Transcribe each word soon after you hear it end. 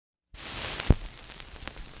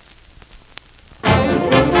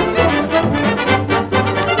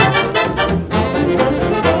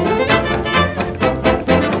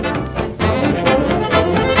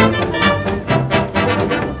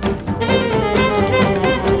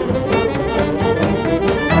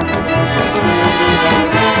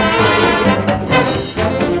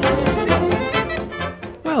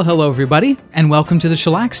Well, hello everybody, and welcome to the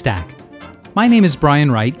Shellac Stack. My name is Brian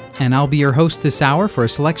Wright, and I'll be your host this hour for a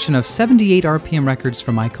selection of 78 RPM records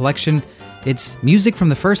from my collection. It's music from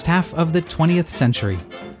the first half of the 20th century.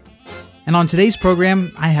 And on today's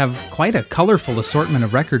program, I have quite a colorful assortment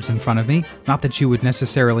of records in front of me. Not that you would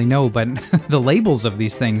necessarily know, but the labels of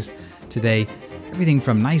these things today, everything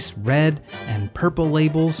from nice red and purple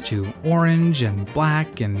labels to orange and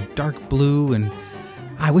black and dark blue, and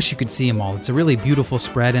I wish you could see them all. It's a really beautiful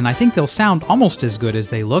spread, and I think they'll sound almost as good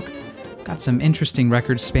as they look. Got some interesting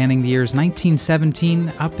records spanning the years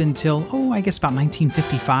 1917 up until, about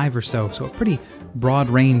 1955 or so. So a pretty broad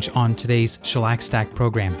range on today's Shellac Stack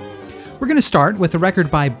program. We're going to start with a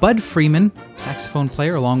record by Bud Freeman, saxophone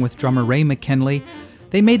player, along with drummer Ray McKinley.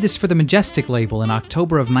 They made this for the Majestic label in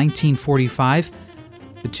October of 1945.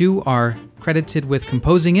 The two are credited with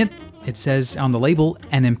composing it. It says on the label,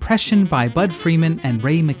 An Impression by Bud Freeman and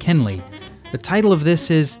Ray McKinley. The title of this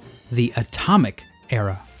is The Atomic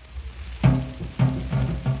Era.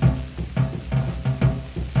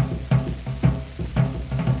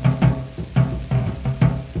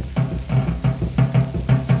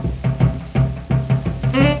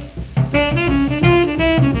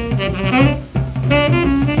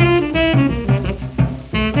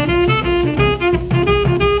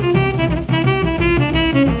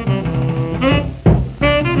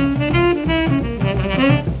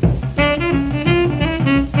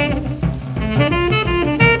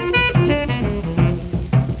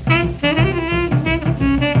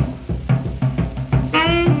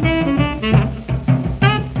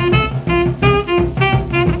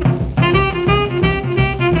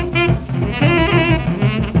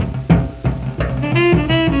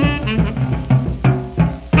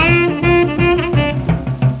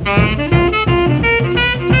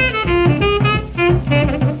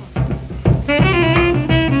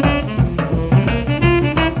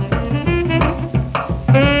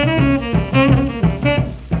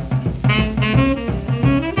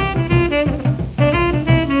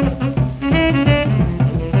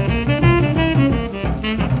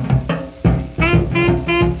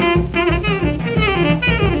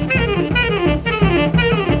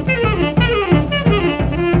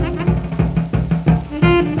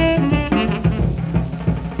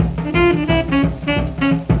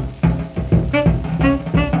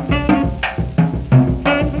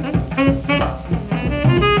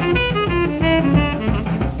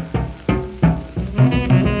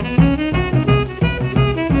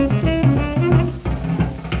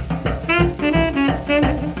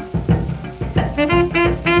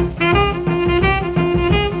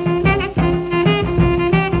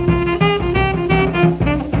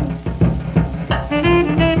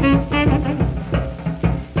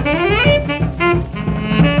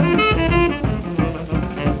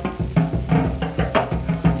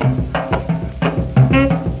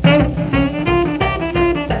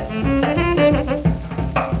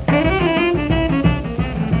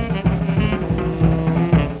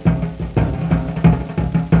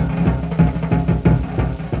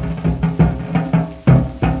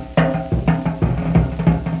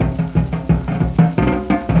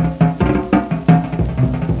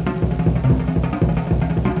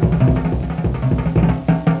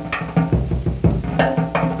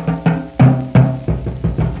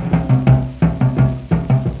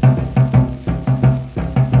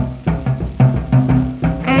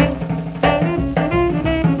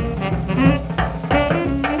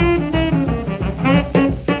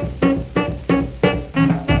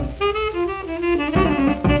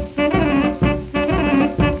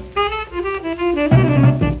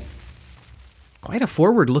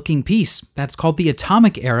 Forward-looking piece. That's called The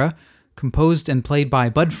Atomic Era, composed and played by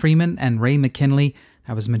Bud Freeman and Ray McKinley.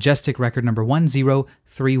 That was Majestic record number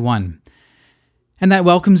 1031. And that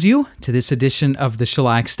welcomes you to this edition of the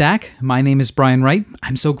Shellac Stack. My name is Brian Wright.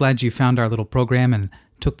 I'm so glad you found our little program and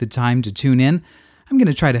took the time to tune in. I'm going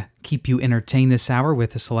to try to keep you entertained this hour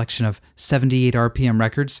with a selection of 78 RPM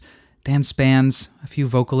records, dance bands, a few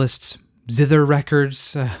vocalists, zither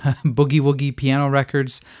records, boogie woogie piano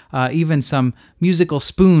records, even some musical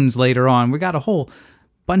spoons later on. We got a whole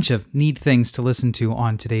bunch of neat things to listen to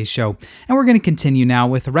on today's show. And we're going to continue now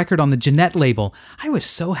with a record on the Jeanette label. I was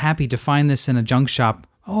so happy to find this in a junk shop,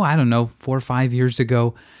 4 or 5 years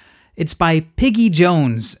ago. It's by Piggy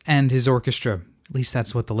Jones and his orchestra. At least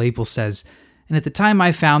that's what the label says. And at the time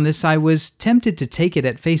I found this, I was tempted to take it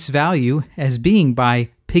at face value as being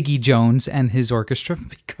by Piggy Jones and his orchestra,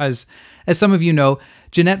 because, as some of you know,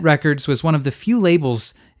 Jeanette Records was one of the few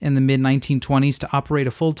labels in the mid-1920s to operate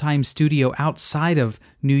a full-time studio outside of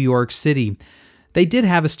New York City. They did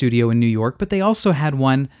have a studio in New York, but they also had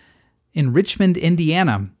one in Richmond,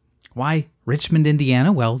 Indiana. Why Richmond,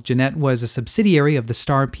 Indiana? Well, Jeanette was a subsidiary of the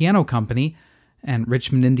Star Piano Company, and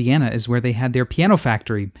Richmond, Indiana is where they had their piano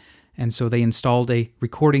factory. And so they installed a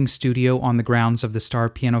recording studio on the grounds of the Star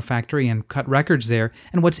Piano Factory and cut records there.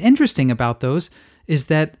 And what's interesting about those is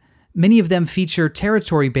that many of them feature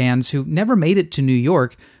territory bands who never made it to New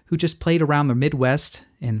York, who just played around the Midwest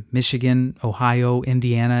in Michigan, Ohio,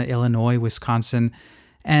 Indiana, Illinois, Wisconsin.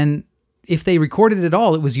 And if they recorded at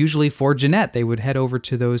all, it was usually for Jeanette. They would head over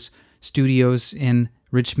to those studios in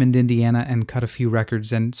Richmond, Indiana, and cut a few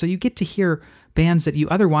records. And so you get to hear bands that you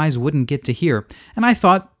otherwise wouldn't get to hear. And I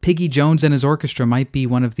thought Piggy Jones and his orchestra might be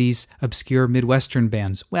one of these obscure Midwestern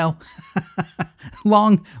bands. Well,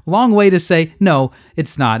 long way to say, no,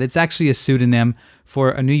 it's not. It's actually a pseudonym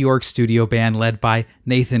for a New York studio band led by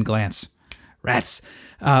Nathan Glantz. Rats.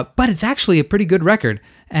 But it's actually a pretty good record.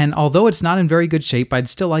 And although it's not in very good shape, I'd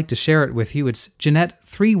still like to share it with you. It's Jeanette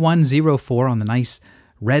 3104 on the nice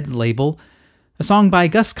red label. A song by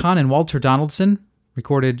Gus Kahn and Walter Donaldson,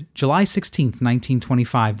 recorded July 16th,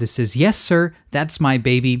 1925. This is Yes Sir, That's My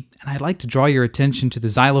Baby, and I'd like to draw your attention to the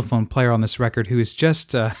xylophone player on this record, who is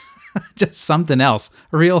just something else.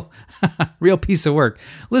 A real piece of work.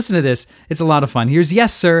 Listen to this. It's a lot of fun. Here's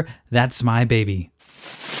Yes Sir, That's My Baby.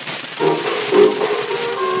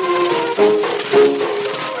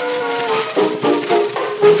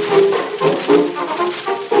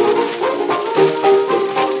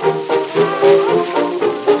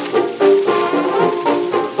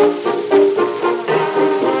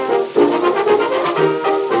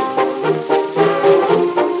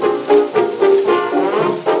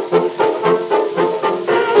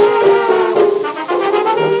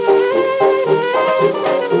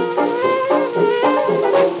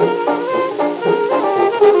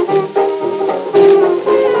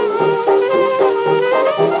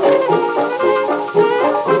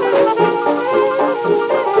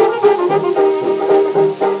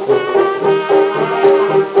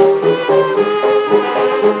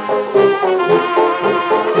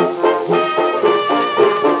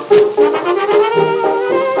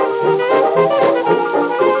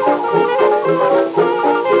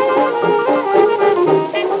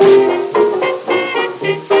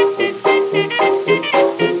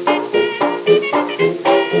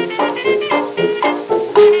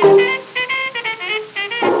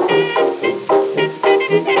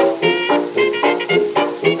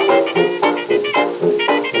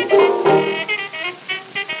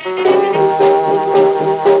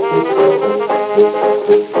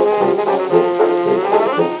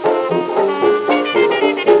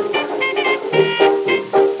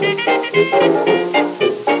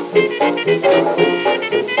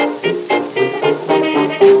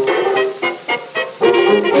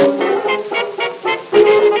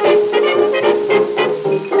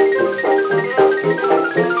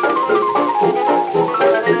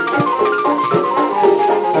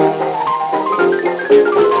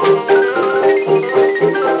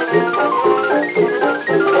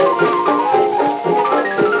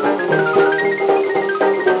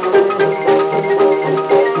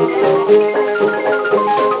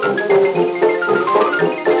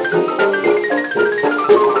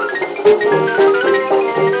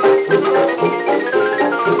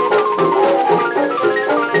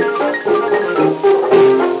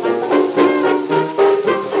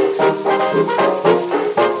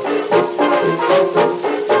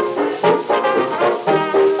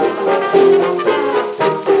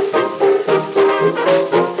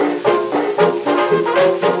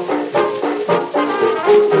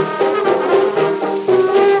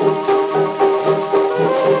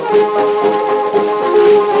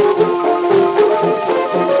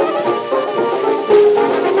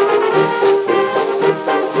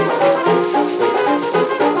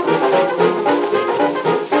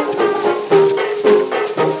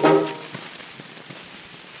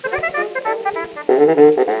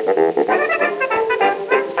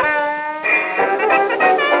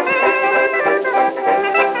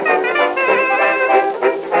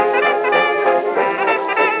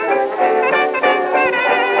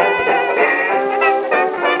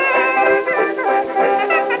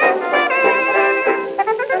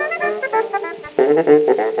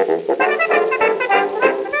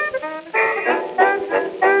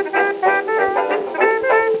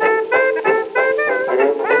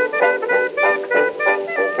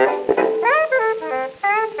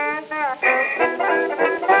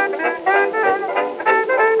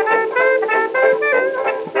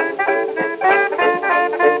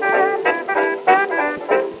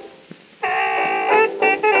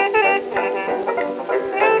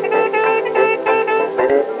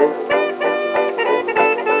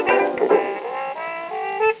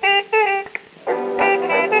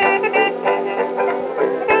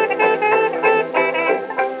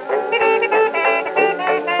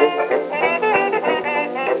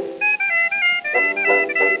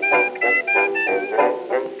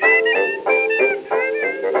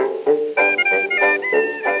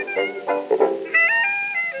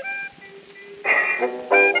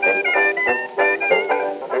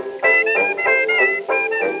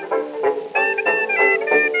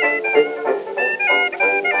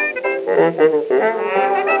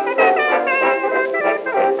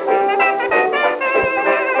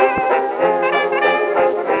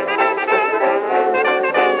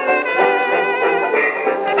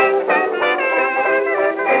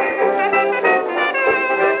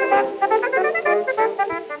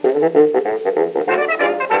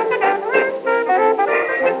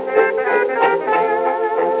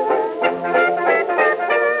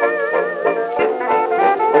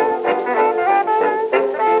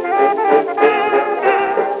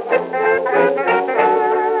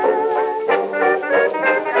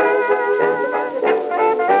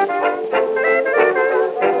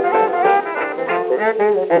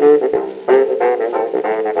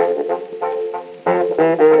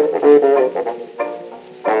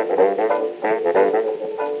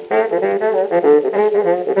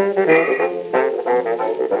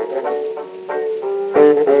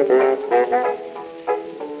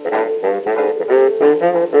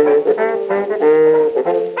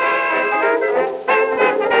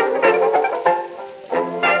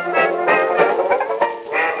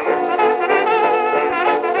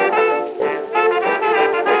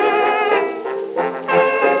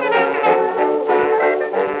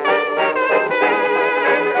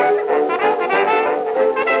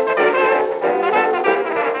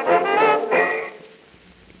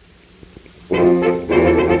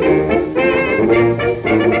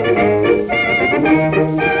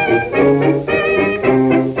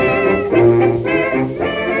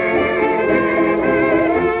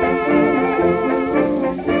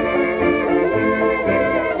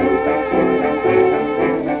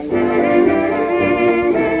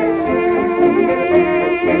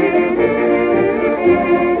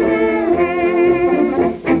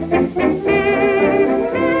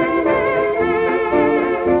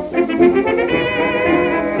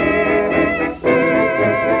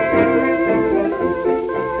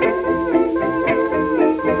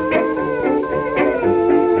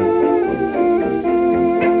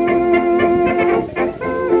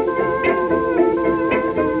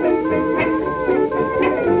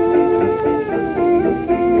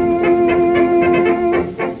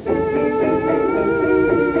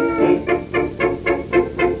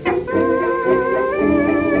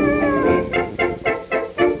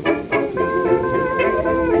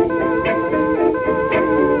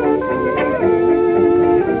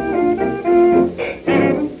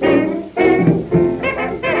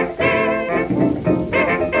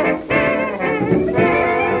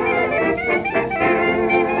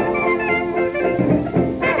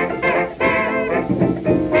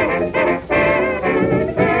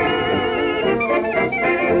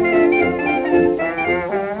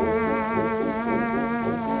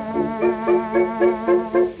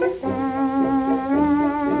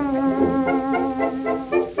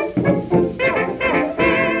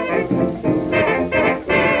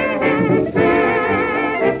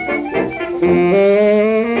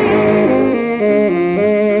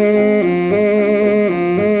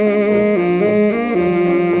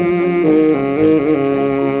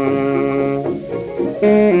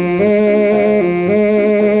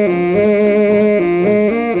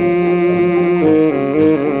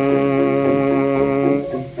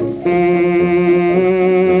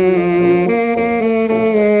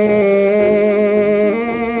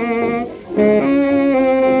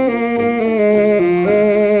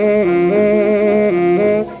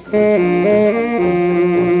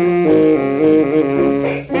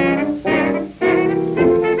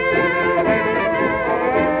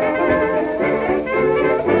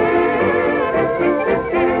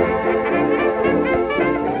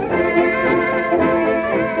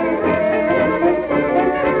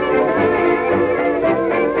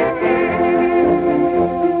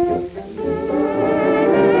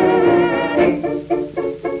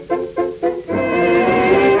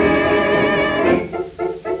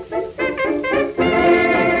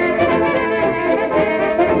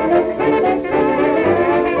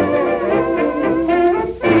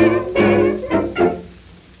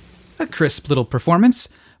 Crisp little performance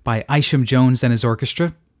by Isham Jones and his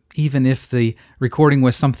orchestra. Even if the recording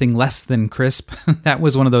was something less than crisp, that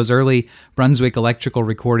was one of those early Brunswick electrical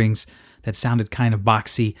recordings that sounded kind of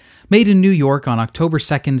boxy. Made in New York on October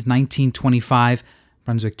 2nd, 1925,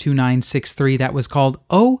 Brunswick 2963. That was called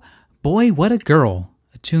Oh Boy What a Girl,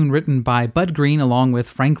 a tune written by Bud Green along with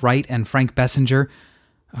Frank Wright and Frank Bessinger.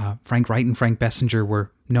 Frank Wright and Frank Bessinger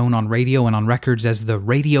were known on radio and on records as the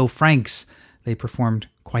Radio Franks. They performed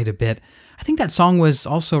quite a bit. I think that song was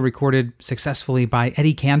also recorded successfully by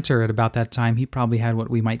Eddie Cantor at about that time. He probably had what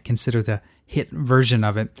we might consider the hit version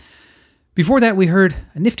of it. Before that, we heard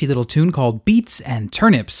a nifty little tune called Beets and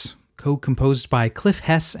Turnips, co-composed by Cliff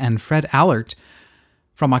Hess and Fred Allert.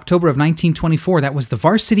 From October of 1924, that was the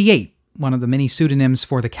Varsity Eight, one of the many pseudonyms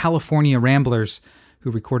for the California Ramblers,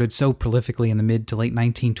 who recorded so prolifically in the mid to late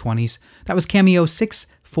 1920s. That was Cameo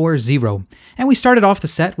 640. And we started off the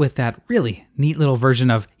set with that really neat little version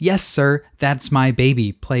of Yes Sir, That's My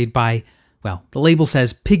Baby, played by, well, the label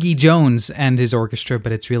says Piggy Jones and his orchestra,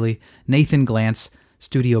 but it's really Nathan Glantz,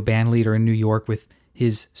 studio band leader in New York with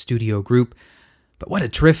his studio group. But what a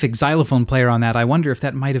terrific xylophone player on that. I wonder if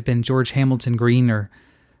that might have been George Hamilton Green or,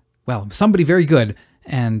 well, somebody very good,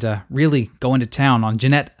 and really going to town on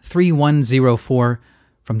Jeanette 3104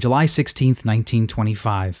 from July 16th,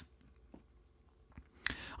 1925.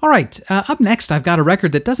 All right, up next, I've got a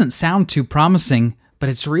record that doesn't sound too promising, but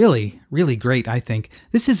it's really, really great, I think.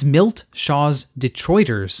 This is Milt Shaw's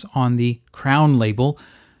Detroiters on the Crown label,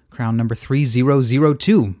 Crown number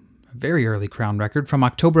 3002, a very early Crown record from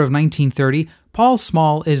October of 1930. Paul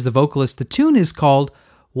Small is the vocalist. The tune is called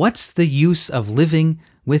What's the Use of Living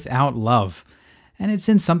Without Love? And it's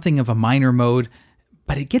in something of a minor mode,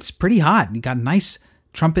 but it gets pretty hot. You got a nice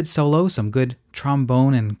trumpet solo, some good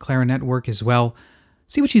trombone and clarinet work as well.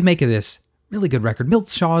 See what you make of this. Really good record. Milt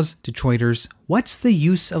Shaw's Detroiters, What's the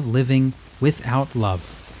Use of Living Without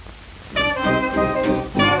Love?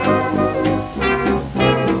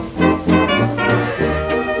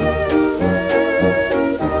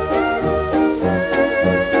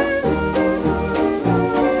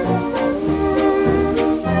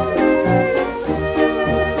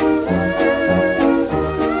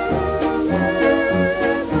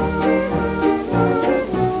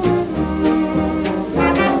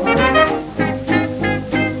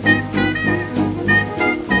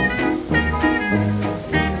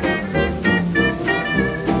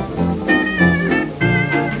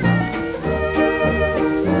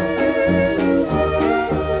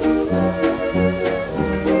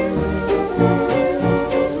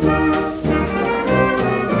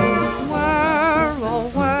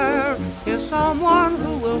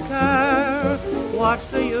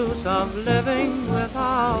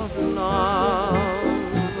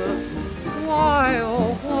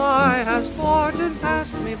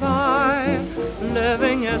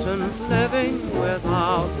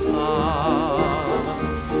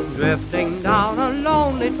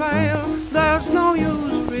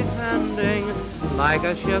 Like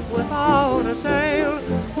a ship without a sail,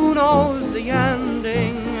 who knows the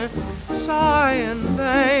ending? Sigh in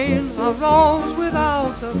vain, a rose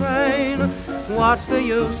without the rain. What's the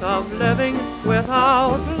use of living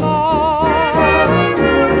without love?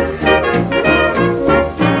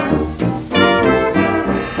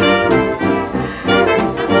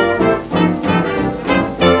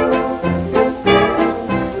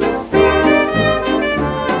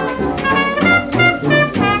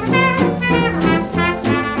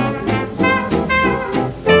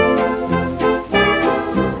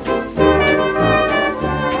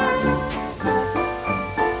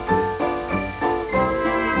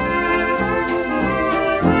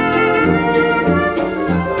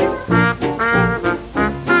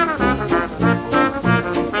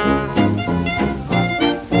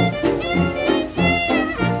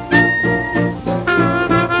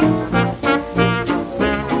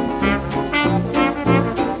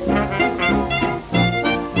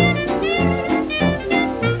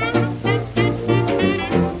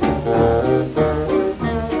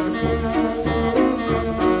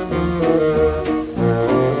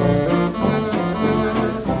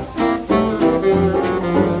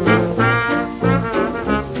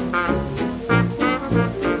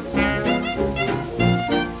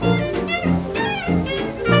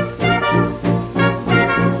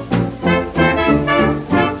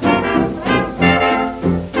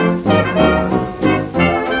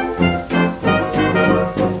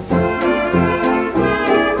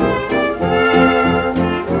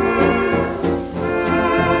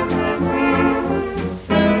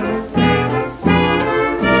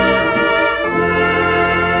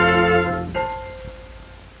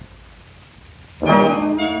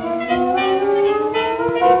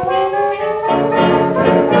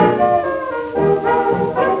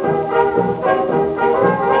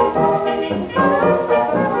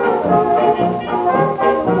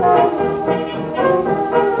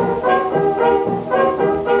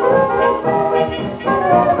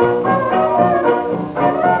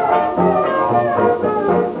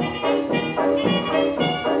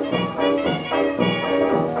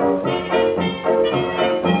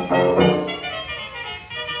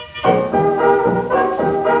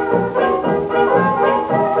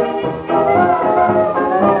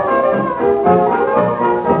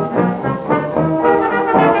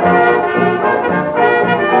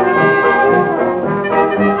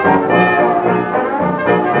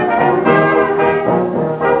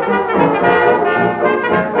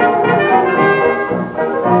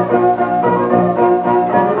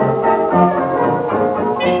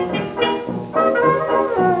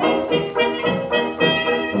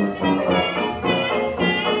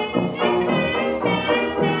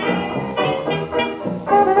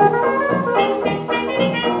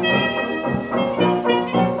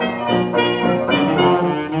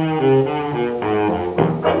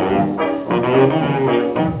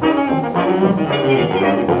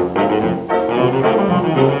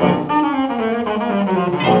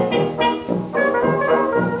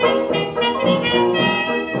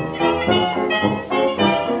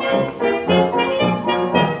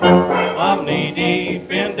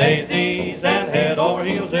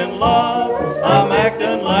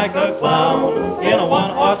 like a clown in a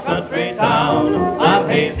one-horse country town. I'm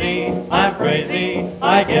hazy, I'm crazy,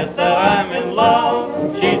 I guess that I'm in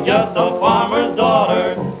love. She's just a farmer's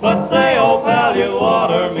daughter, but say, oh pal, you ought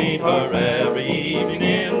to meet her every evening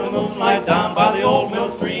in the moonlight down by the old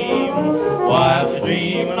mill stream. While she's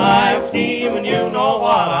dreaming, I'm scheming, you know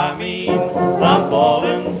what I mean. I'm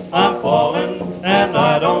falling, and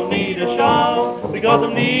I don't need a shout, because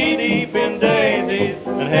I'm knee-deep in daisies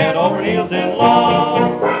and head over heels in love.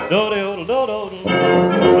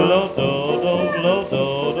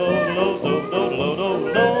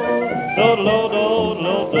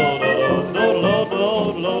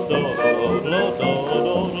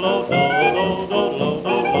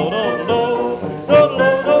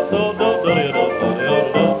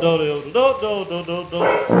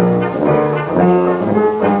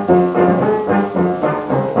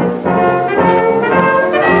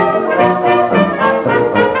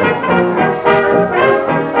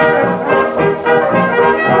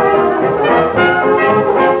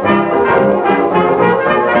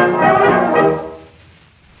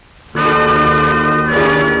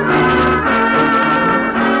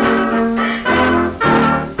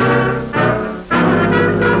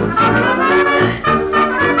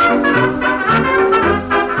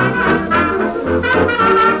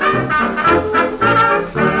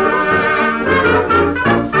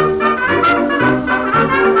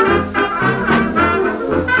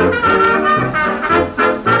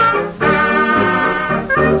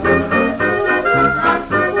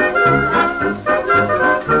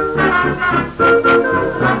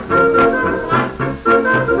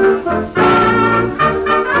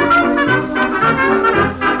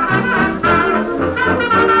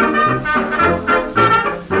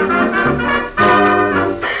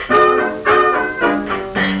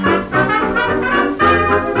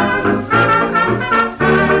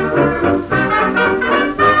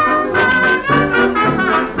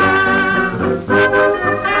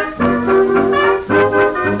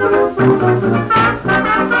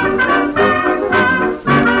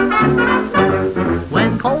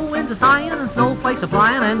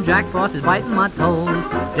 Frost is biting my toes.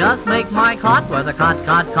 Just make my cot where the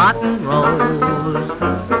cotton grows.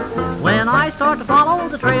 When I start to follow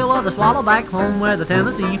the trail of the swallow back home where the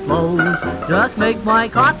Tennessee flows, just make my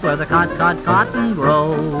cot where the cotton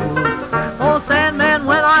grows. Oh, Sandman,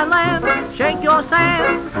 when I land, shake your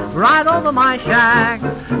sand right over my shack,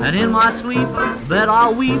 and in my sleep bed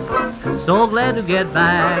I'll weep, so glad to get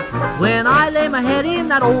back. When I lay my head in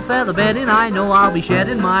that old feather bedding, I know I'll be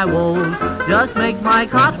shedding my woes. Just make my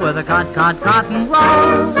cot where the cotton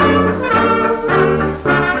grows.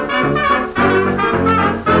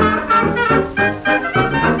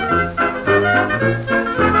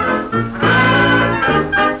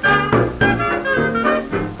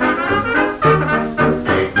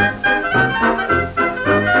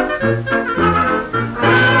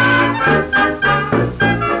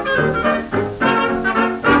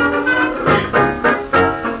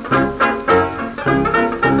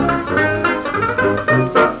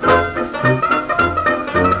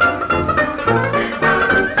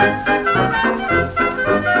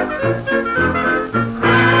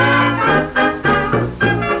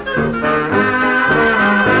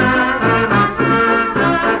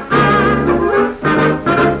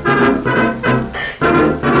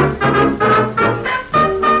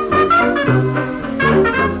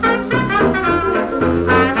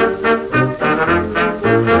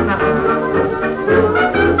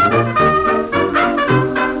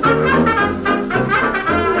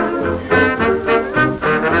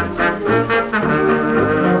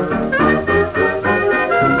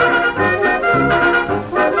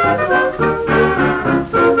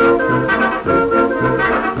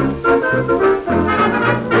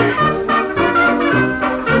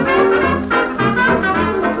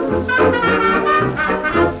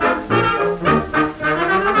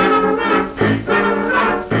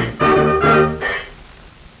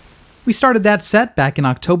 We started that set back in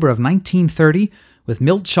October of 1930 with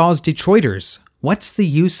Milt Shaw's Detroiters, What's the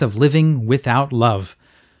Use of Living Without Love?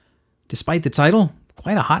 Despite the title,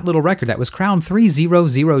 quite a hot little record that was crowned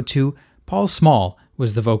 3002. Paul Small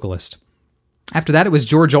was the vocalist. After that, it was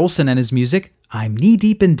George Olson and his music, I'm Knee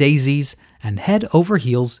Deep in Daisies and Head Over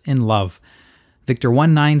Heels in Love. Victor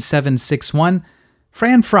 19761,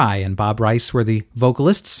 Fran Fry and Bob Rice were the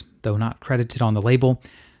vocalists, though not credited on the label.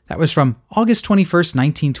 That was from August 21st,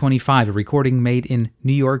 1925, a recording made in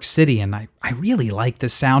New York City, and I really like the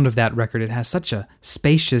sound of that record. It has such a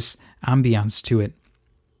spacious ambiance to it.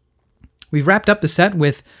 We've wrapped up the set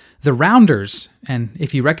with The Rounders, and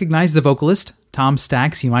if you recognize the vocalist, Tom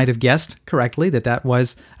Stax, you might have guessed correctly that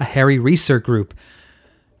was a Harry Reser group.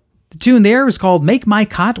 The tune there is called Make My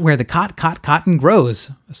Cot Where the Cotton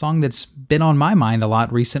Grows, a song that's been on my mind a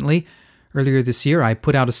lot recently. Earlier this year, I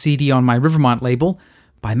put out a CD on my Rivermont label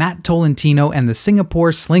by Matt Tolentino and the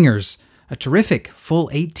Singapore Slingers, a terrific full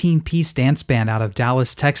 18-piece dance band out of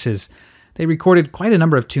Dallas, Texas. They recorded quite a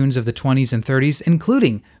number of tunes of the 20s and 30s,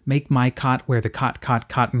 including Make My Cot Where the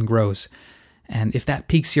Cotton Grows. And if that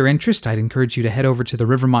piques your interest, I'd encourage you to head over to the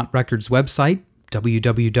Rivermont Records website,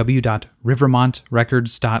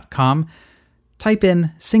 www.rivermontrecords.com. Type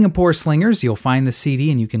in Singapore Slingers, you'll find the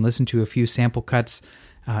CD, and you can listen to a few sample cuts,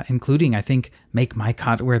 including, I think, Make My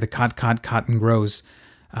Cot Where the Cotton Grows.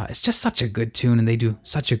 It's just such a good tune, and they do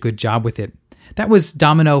such a good job with it. That was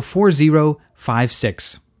Domino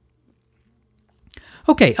 4056.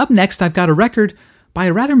 Okay, up next, I've got a record by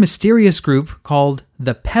a rather mysterious group called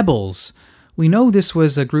The Pebbles. We know this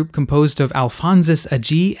was a group composed of Alphonsus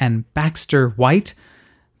Agee and Baxter White.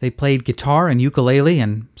 They played guitar and ukulele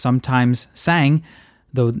and sometimes sang,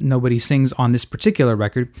 though nobody sings on this particular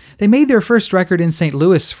record. They made their first record in St.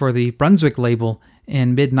 Louis for the Brunswick label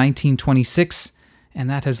in mid-1926, and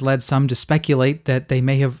that has led some to speculate that they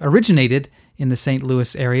may have originated in the St.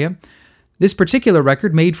 Louis area. This particular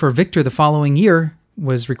record, made for Victor the following year,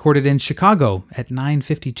 was recorded in Chicago at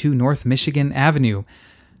 952 North Michigan Avenue.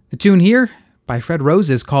 The tune here by Fred Rose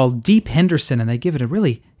is called Deep Henderson, and they give it a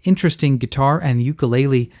really interesting guitar and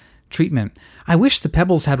ukulele treatment. I wish the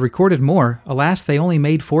Pebbles had recorded more. Alas, they only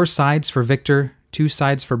made 4 sides for Victor, 2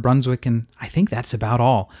 sides for Brunswick, and I think that's about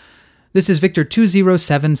all. This is Victor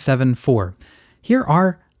 20774. Here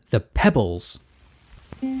are The Pebbles.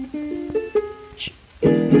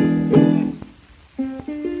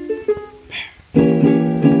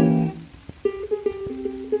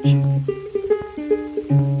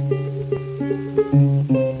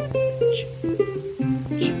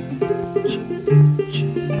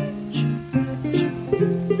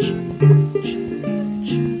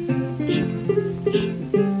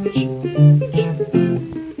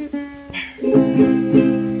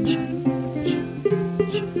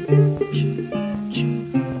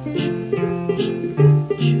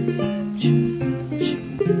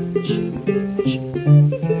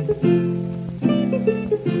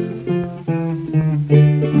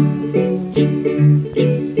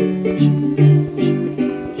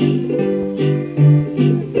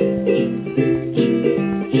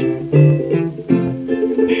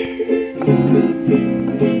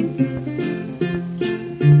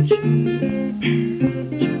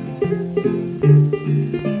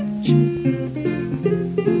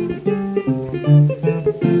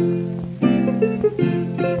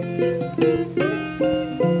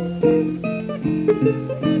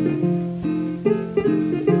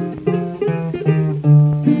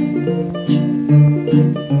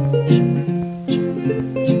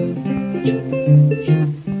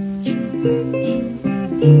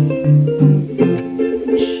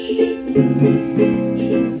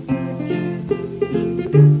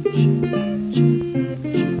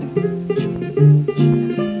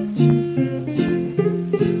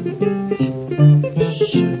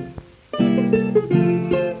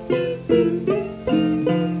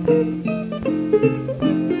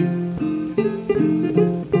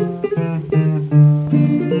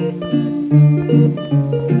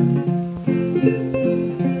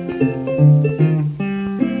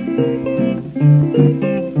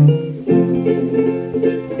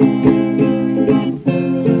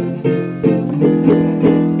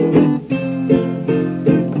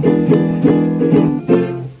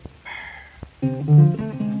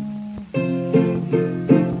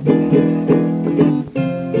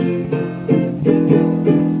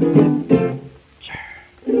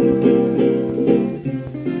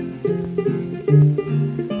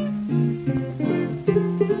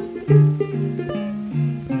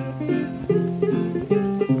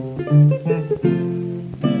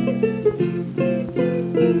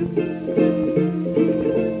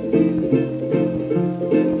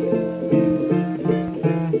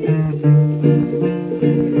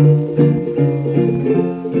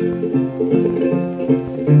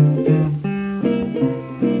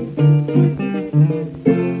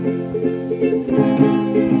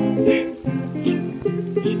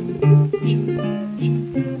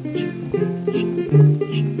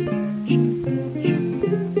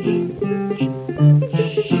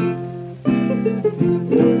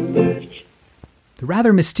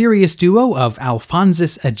 Rather mysterious duo of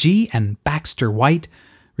Alphonsus Agee and Baxter White,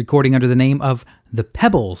 recording under the name of The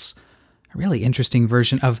Pebbles, a really interesting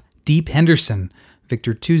version of Deep Henderson,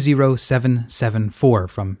 Victor 20774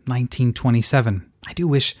 from 1927. I do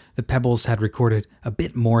wish the Pebbles had recorded a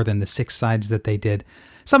bit more than the 6 sides that they did.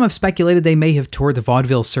 Some have speculated they may have toured the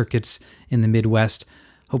vaudeville circuits in the Midwest.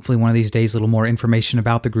 Hopefully one of these days a little more information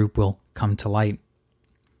about the group will come to light.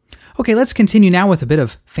 Okay, let's continue now with a bit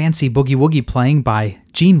of fancy boogie-woogie playing by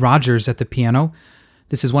Gene Rogers at the piano.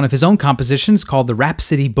 This is one of his own compositions called the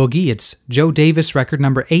Rhapsody Boogie. It's Joe Davis record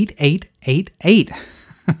number 8888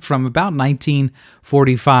 from about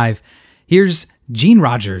 1945. Here's Gene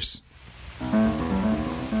Rogers.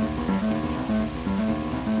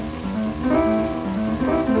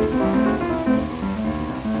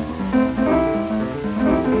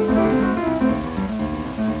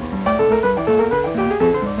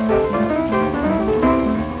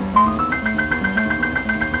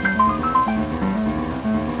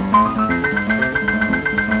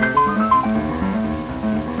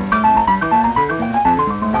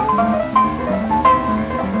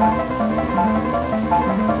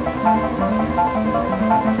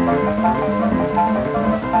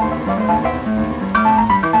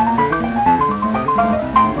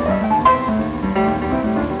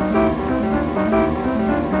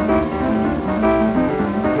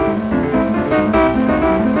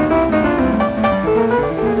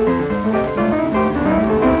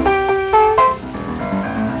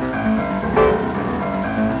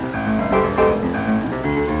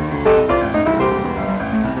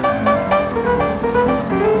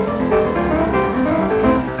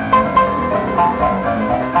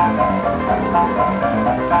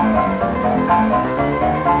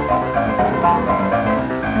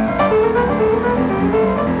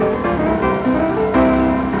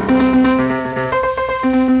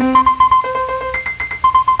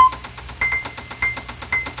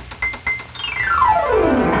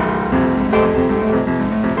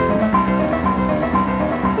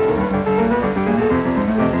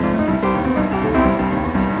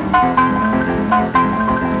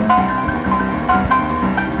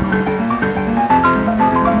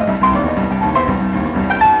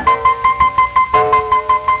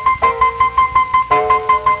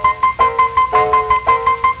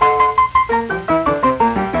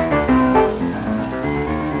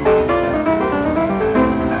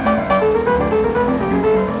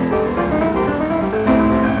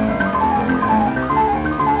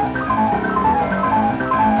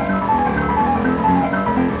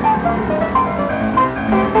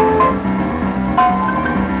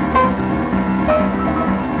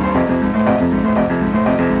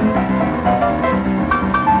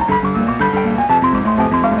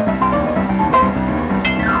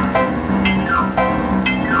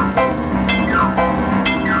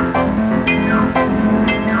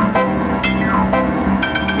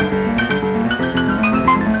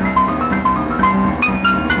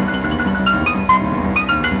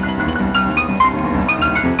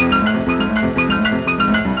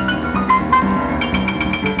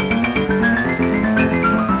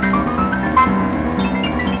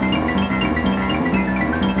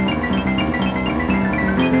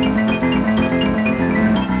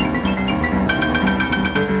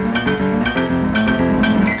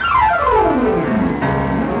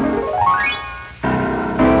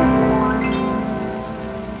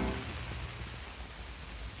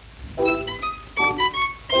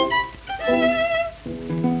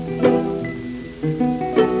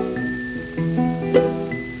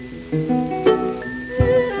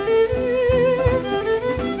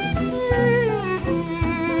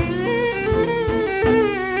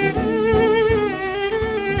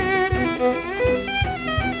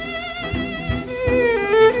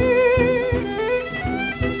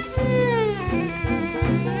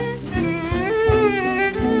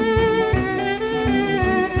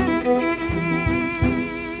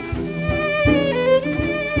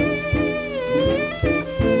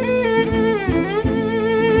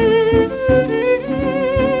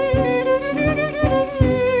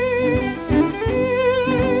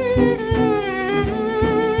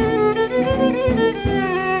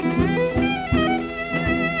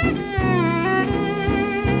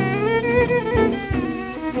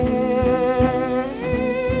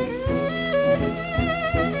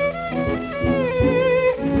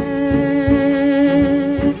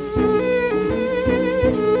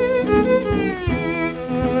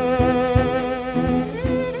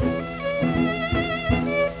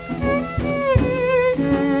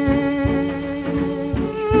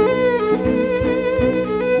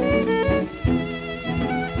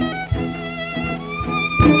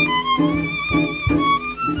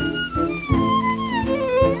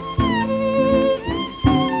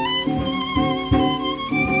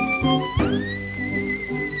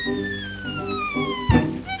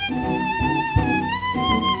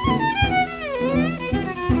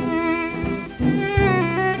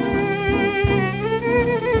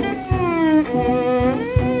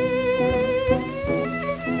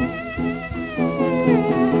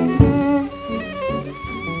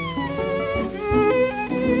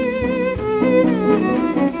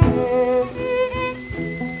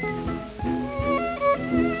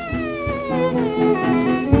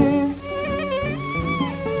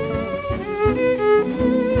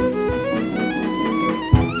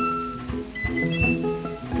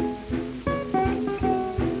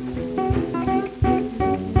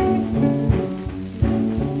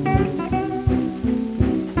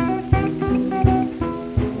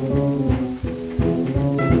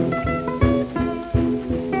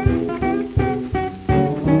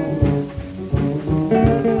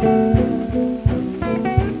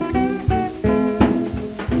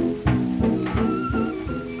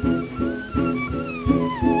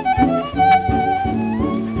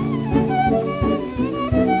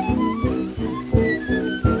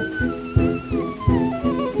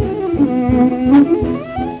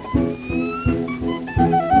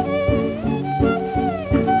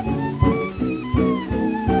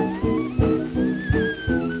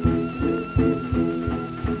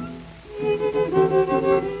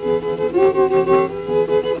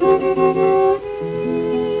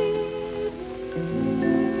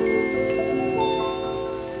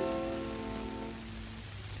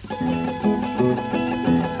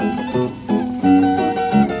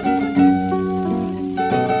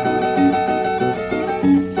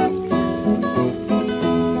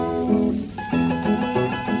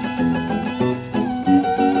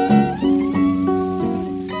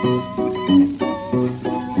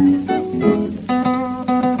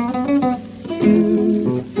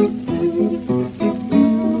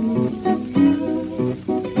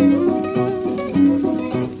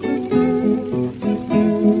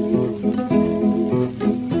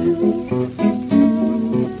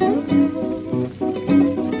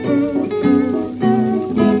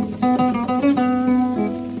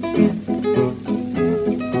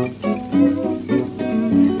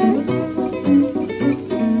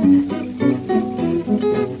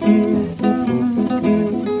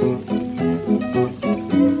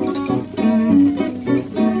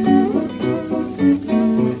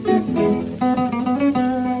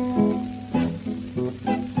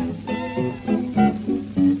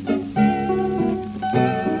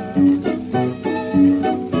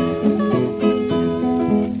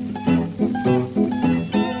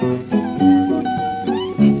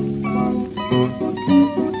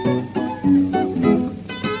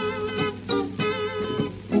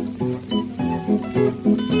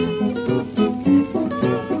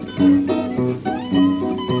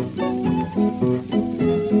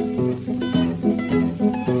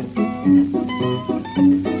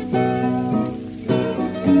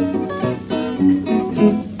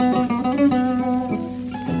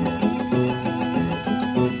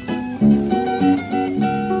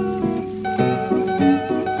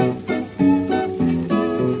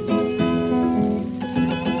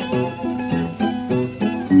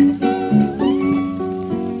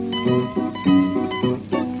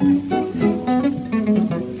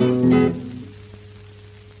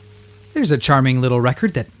 There's a charming little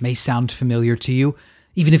record that may sound familiar to you,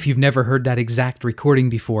 even if you've never heard that exact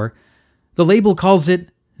recording before. The label calls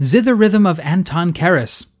it Zither Rhythm of Anton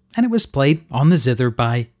Karas, and it was played on the zither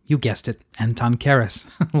by, you guessed it, Anton Karas.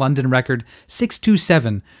 London record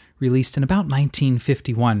 627, released in about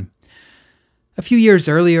 1951. A few years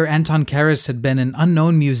earlier, Anton Karas had been an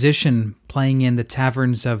unknown musician playing in the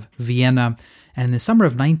taverns of Vienna, and in the summer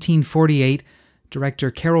of 1948,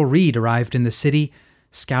 director Carol Reed arrived in the city,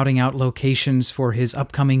 scouting out locations for his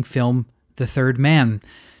upcoming film, The Third Man.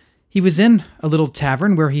 He was in a little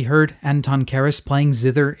tavern where he heard Anton Karas playing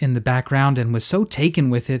zither in the background and was so taken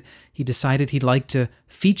with it, he decided he'd like to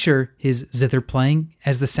feature his zither playing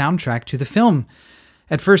as the soundtrack to the film.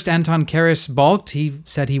 At first, Anton Karas balked. He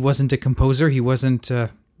said he wasn't a composer, he wasn't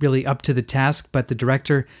really up to the task, but the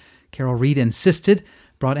director, Carol Reed, insisted,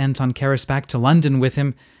 brought Anton Karas back to London with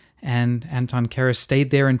him, and Anton Karas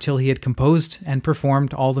stayed there until he had composed and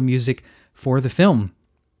performed all the music for the film.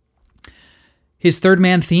 His Third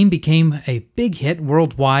Man theme became a big hit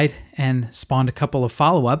worldwide and spawned a couple of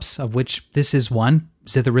follow-ups, of which this is one,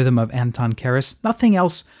 Zither Rhythm of Anton Karas. Nothing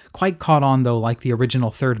else quite caught on, though, like the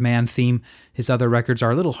original Third Man theme. His other records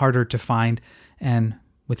are a little harder to find, and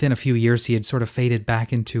within a few years he had sort of faded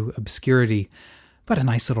back into obscurity. But a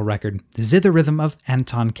nice little record, the Zither Rhythm of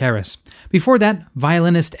Anton Karas. Before that,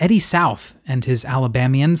 violinist Eddie South and his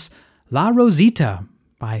Alabamians, La Rosita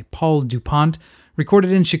by Paul DuPont,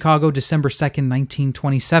 recorded in Chicago December 2nd,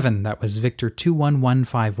 1927. That was Victor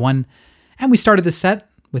 21151. And we started the set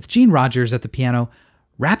with Gene Rogers at the piano,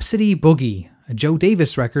 Rhapsody Boogie, a Joe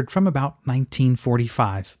Davis record from about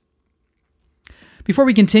 1945. Before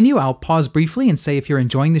we continue, I'll pause briefly and say if you're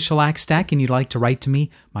enjoying the Shellac Stack and you'd like to write to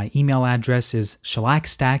me, my email address is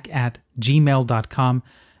shellacstack@gmail.com.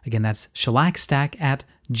 Again, that's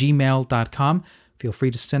shellacstack@gmail.com. Feel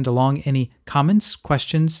free to send along any comments,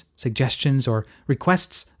 questions, suggestions, or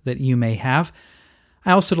requests that you may have.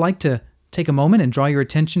 I also like to take a moment and draw your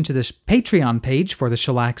attention to this Patreon page for the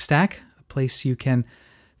Shellac Stack, a place you can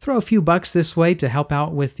throw a few bucks this way to help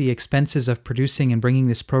out with the expenses of producing and bringing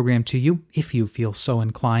this program to you, if you feel so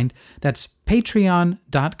inclined. That's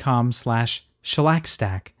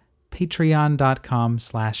patreon.com/shellacstack.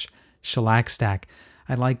 Patreon.com/shellacstack.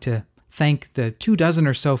 I'd like to thank the 24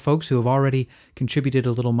 or so folks who have already contributed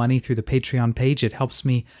a little money through the Patreon page. It helps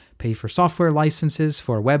me pay for software licenses,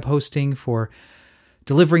 for web hosting, for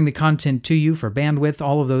delivering the content to you, for bandwidth,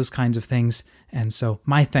 all of those kinds of things. And so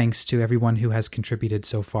my thanks to everyone who has contributed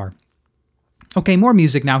so far. Okay, more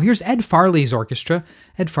music now. Here's Ed Farley's orchestra.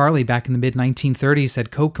 Ed Farley, back in the mid-1930s, had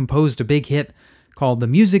co-composed a big hit called The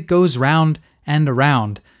Music Goes Round and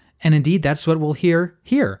Around. And indeed, that's what we'll hear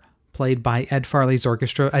here, played by Ed Farley's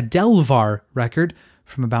orchestra, a Delvar record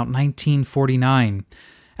from about 1949.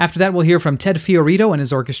 After that, we'll hear from Ted Fiorito and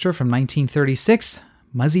his orchestra from 1936.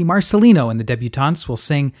 Muzzy Marcelino and the debutantes will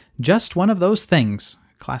sing Just One of Those Things,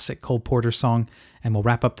 classic Cole Porter song. And we'll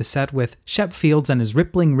wrap up the set with Shep Fields and his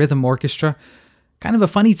Rippling Rhythm Orchestra. Kind of a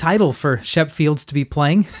funny title for Shep Fields to be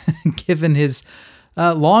playing, given his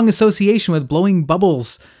long association with blowing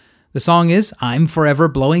bubbles. The song is I'm Forever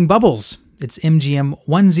Blowing Bubbles. It's MGM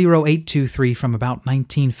 10823 from about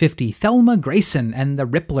 1950. Thelma Grayson and the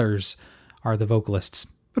Ripplers are the vocalists.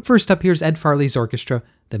 But first up, here's Ed Farley's orchestra.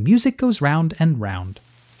 The Music Goes Round and Round.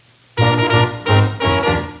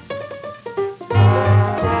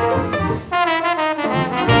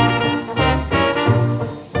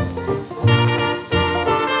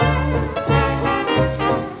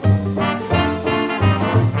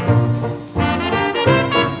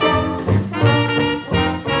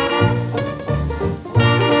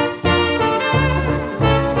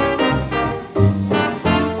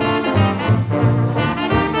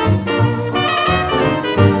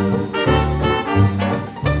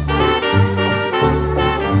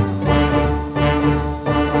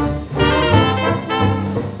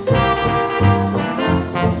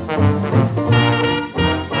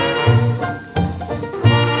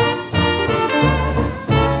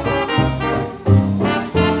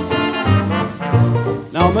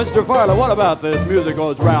 Mr. Farley, what about this music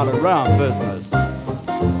goes round and round business?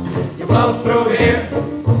 You blow through here,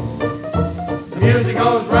 the music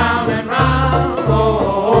goes round and round, oh,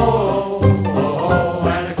 oh, oh, oh,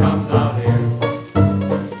 and it comes out here.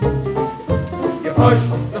 You push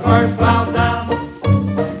the first valve down,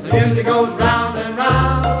 the music goes round and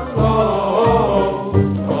round, oh, oh,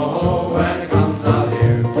 oh, oh, and it comes out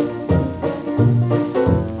here.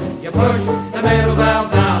 You push the middle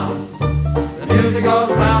valve down, the music goes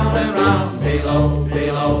round and round, below,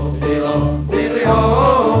 below, below,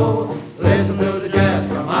 below. Listen to the jazz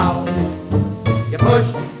come out. You push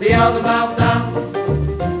the other valve down,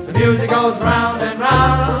 the music goes round and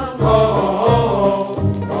round, oh, oh,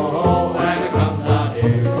 oh, oh, oh, and it comes out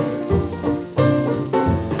here.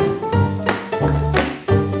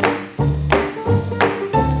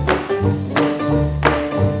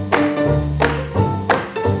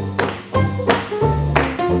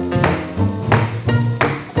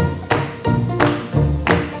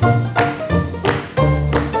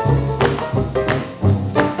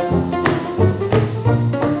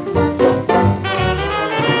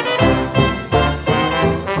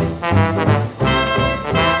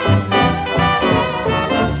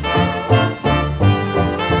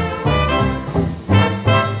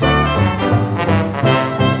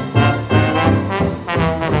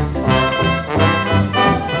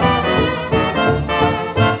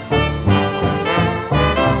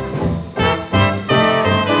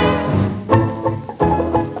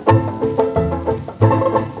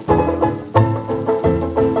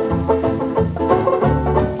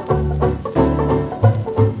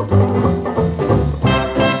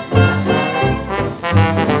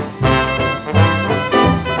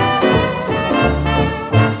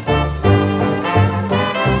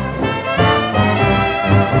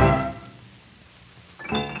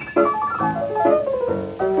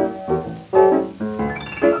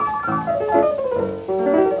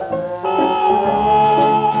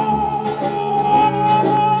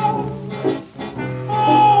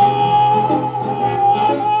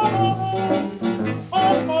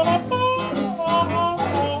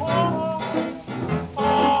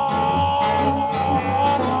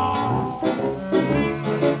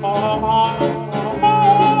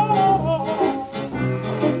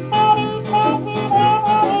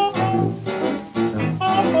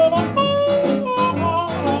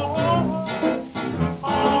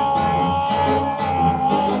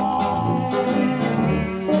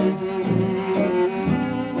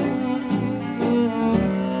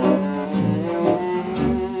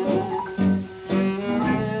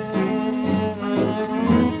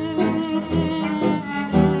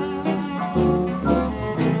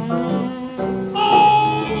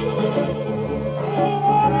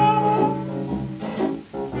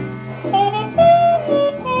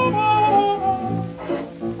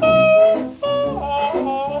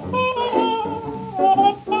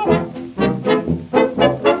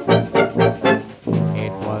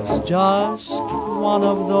 Just one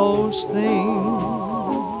of those things,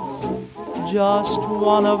 just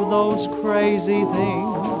one of those crazy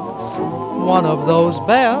things, one of those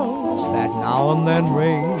bells that now and then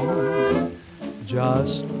rings.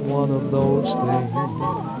 just one of those things.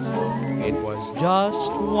 It was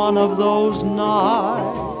just one of those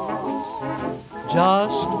nights,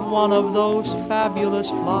 just one of those fabulous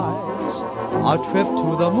flights, a trip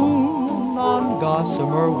to the moon on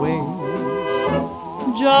gossamer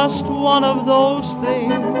wings. Just one of those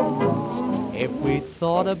things, if we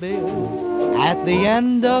thought a bit at the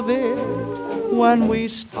end of it, when we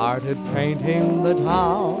started painting the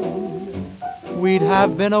town, we'd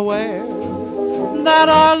have been aware that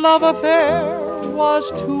our love affair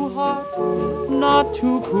was too hot not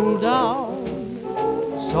to cool down.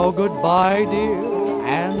 So goodbye, dear,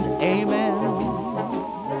 and amen.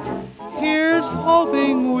 Here's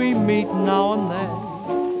hoping we meet now and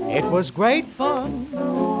then. It was great fun,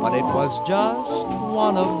 but it was just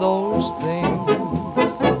one of those things.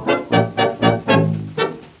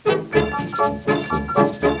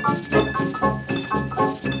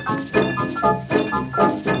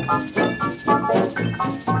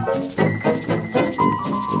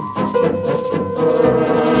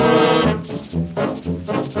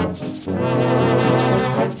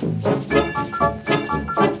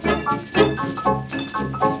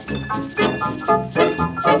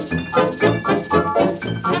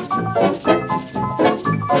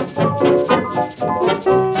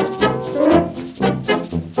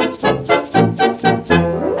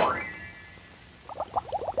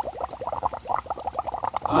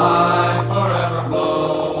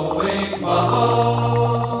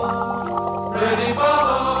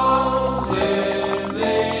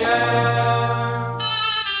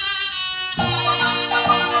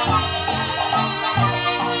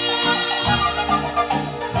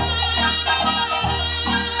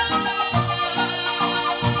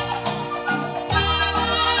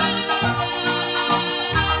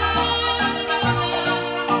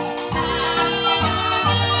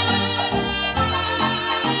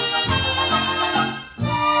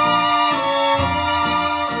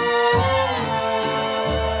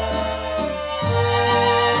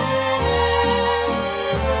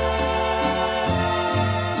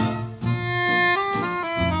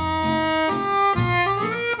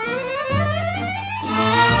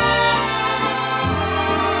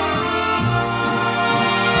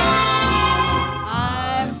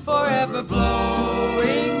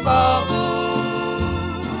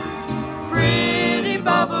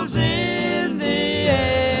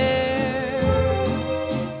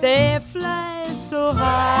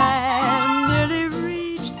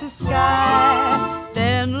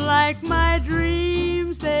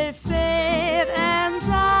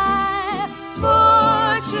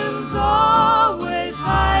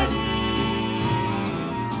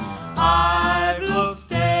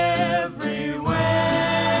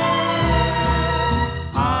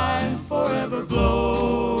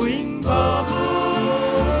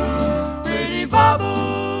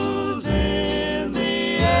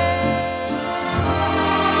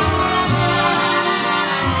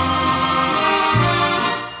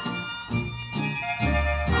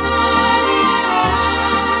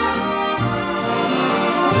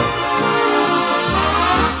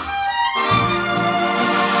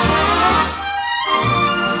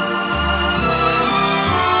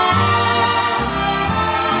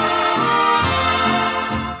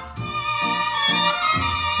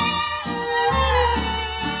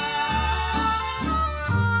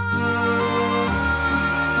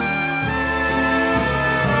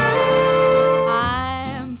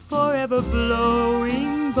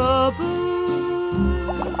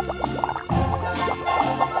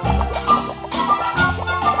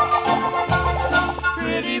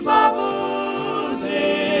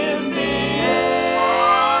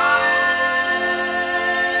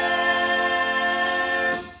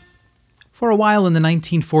 For a while in the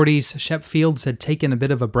 1940s, Shep Fields had taken a bit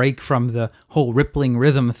of a break from the whole rippling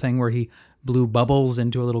rhythm thing where he blew bubbles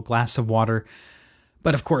into a little glass of water.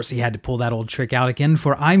 But of course he had to pull that old trick out again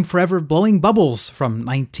for I'm Forever Blowing Bubbles from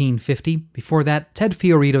 1950. Before that, Ted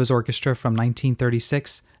Fiorito's Orchestra from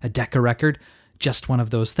 1936, a Decca record, Just One of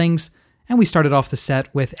Those Things. And we started off the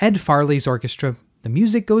set with Ed Farley's orchestra, The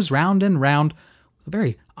Music Goes Round and Round, with a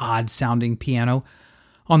very odd-sounding piano,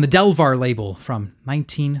 on the Delvar label from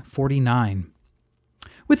 1949.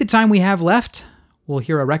 With the time we have left, we'll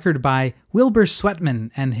hear a record by Wilbur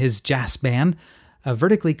Sweatman and his jazz band, a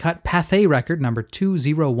vertically cut Pathé record, number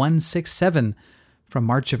 20167, from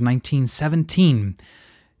March of 1917.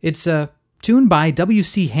 It's a tune by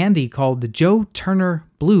W.C. Handy called the Joe Turner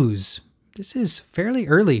Blues. This is fairly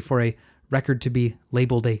early for a record to be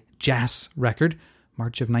labeled a jazz record.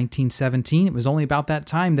 March of 1917. It was only about that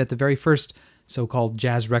time that the very first so-called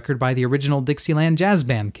jazz record by the original Dixieland Jazz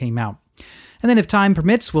Band came out. And then if time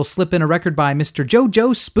permits, we'll slip in a record by Mr.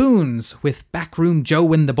 JoJo Spoons with Backroom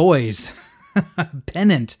Joe and the Boys.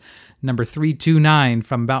 Pennant, number 329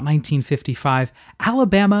 from about 1955,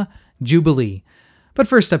 Alabama Jubilee. But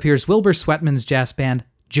first up, here's Wilbur Sweatman's jazz band,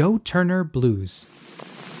 Joe Turner Blues.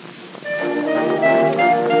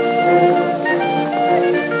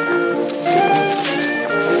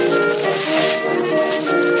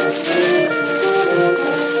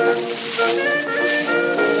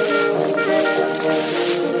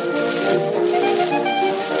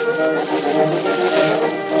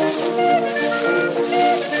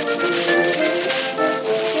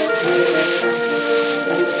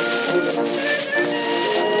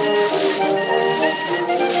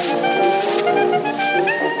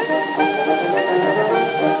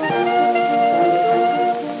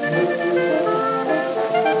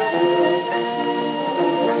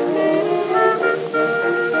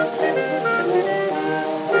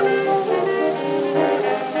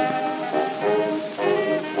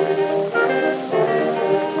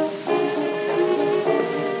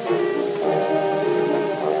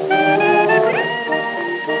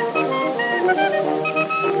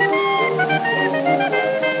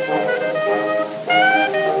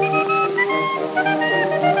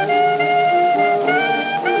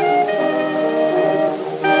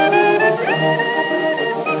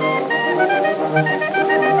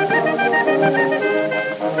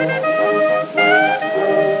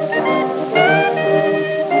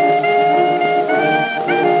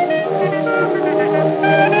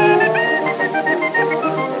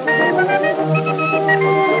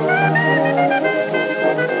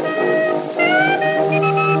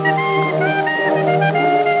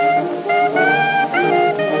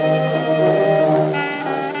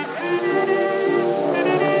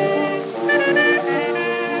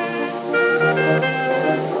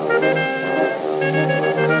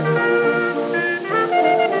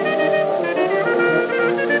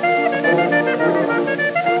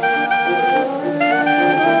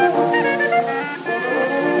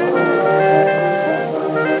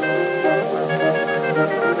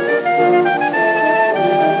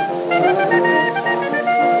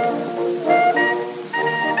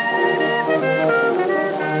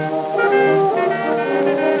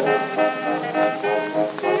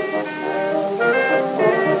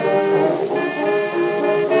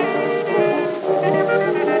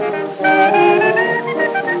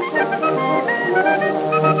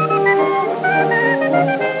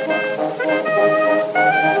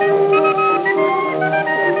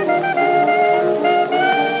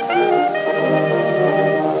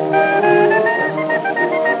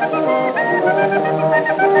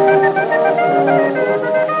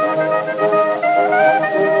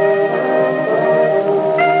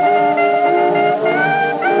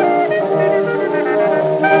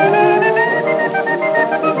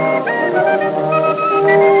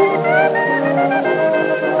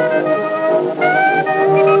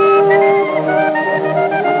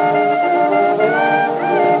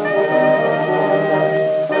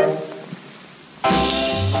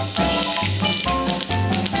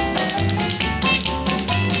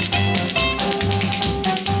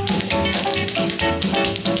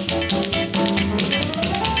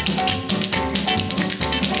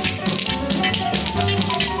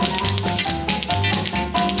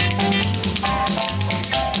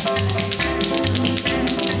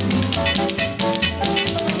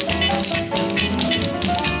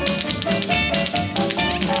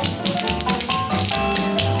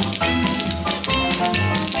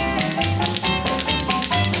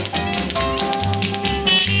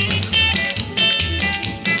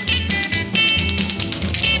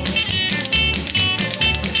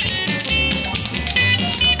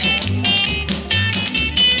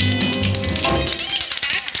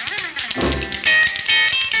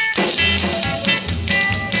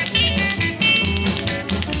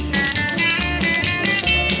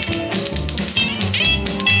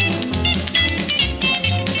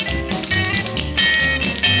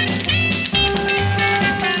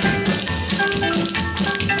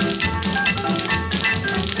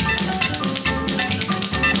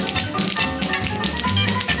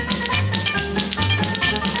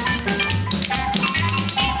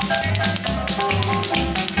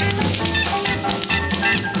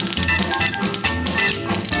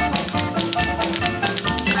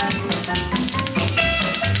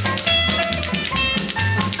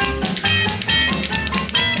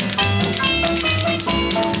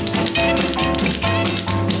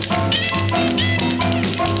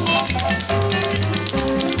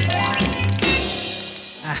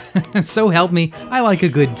 So help me, I like a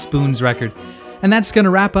good Spoons record. And that's going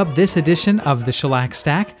to wrap up this edition of the Shellac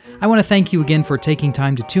Stack. I want to thank you again for taking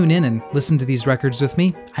time to tune in and listen to these records with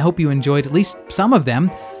me. I hope you enjoyed at least some of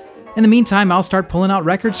them. In the meantime, I'll start pulling out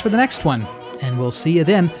records for the next one, and we'll see you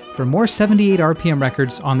then for more 78 RPM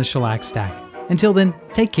records on the Shellac Stack. Until then,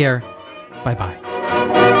 take care.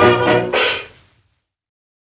 Bye-bye.